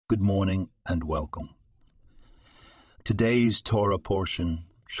Good morning and welcome. Today's Torah portion,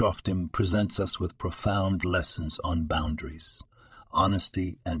 Shoftim, presents us with profound lessons on boundaries,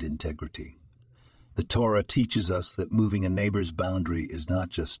 honesty, and integrity. The Torah teaches us that moving a neighbor's boundary is not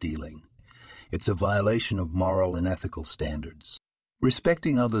just stealing. It's a violation of moral and ethical standards.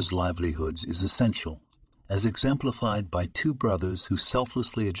 Respecting others' livelihoods is essential, as exemplified by two brothers who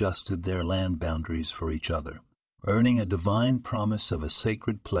selflessly adjusted their land boundaries for each other, earning a divine promise of a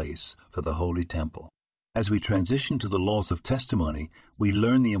sacred place for the Holy Temple. As we transition to the laws of testimony, we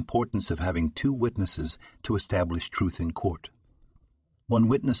learn the importance of having two witnesses to establish truth in court. One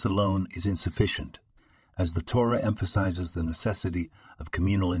witness alone is insufficient, as the Torah emphasizes the necessity of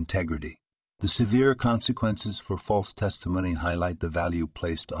communal integrity. The severe consequences for false testimony highlight the value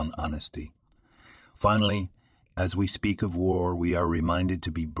placed on honesty. Finally, as we speak of war, we are reminded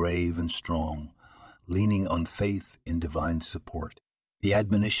to be brave and strong, leaning on faith in divine support. The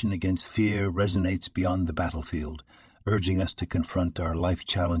admonition against fear resonates beyond the battlefield, urging us to confront our life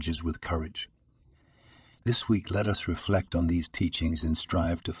challenges with courage. This week, let us reflect on these teachings and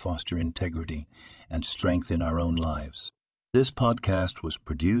strive to foster integrity and strength in our own lives. This podcast was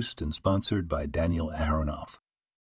produced and sponsored by Daniel Aharonoff.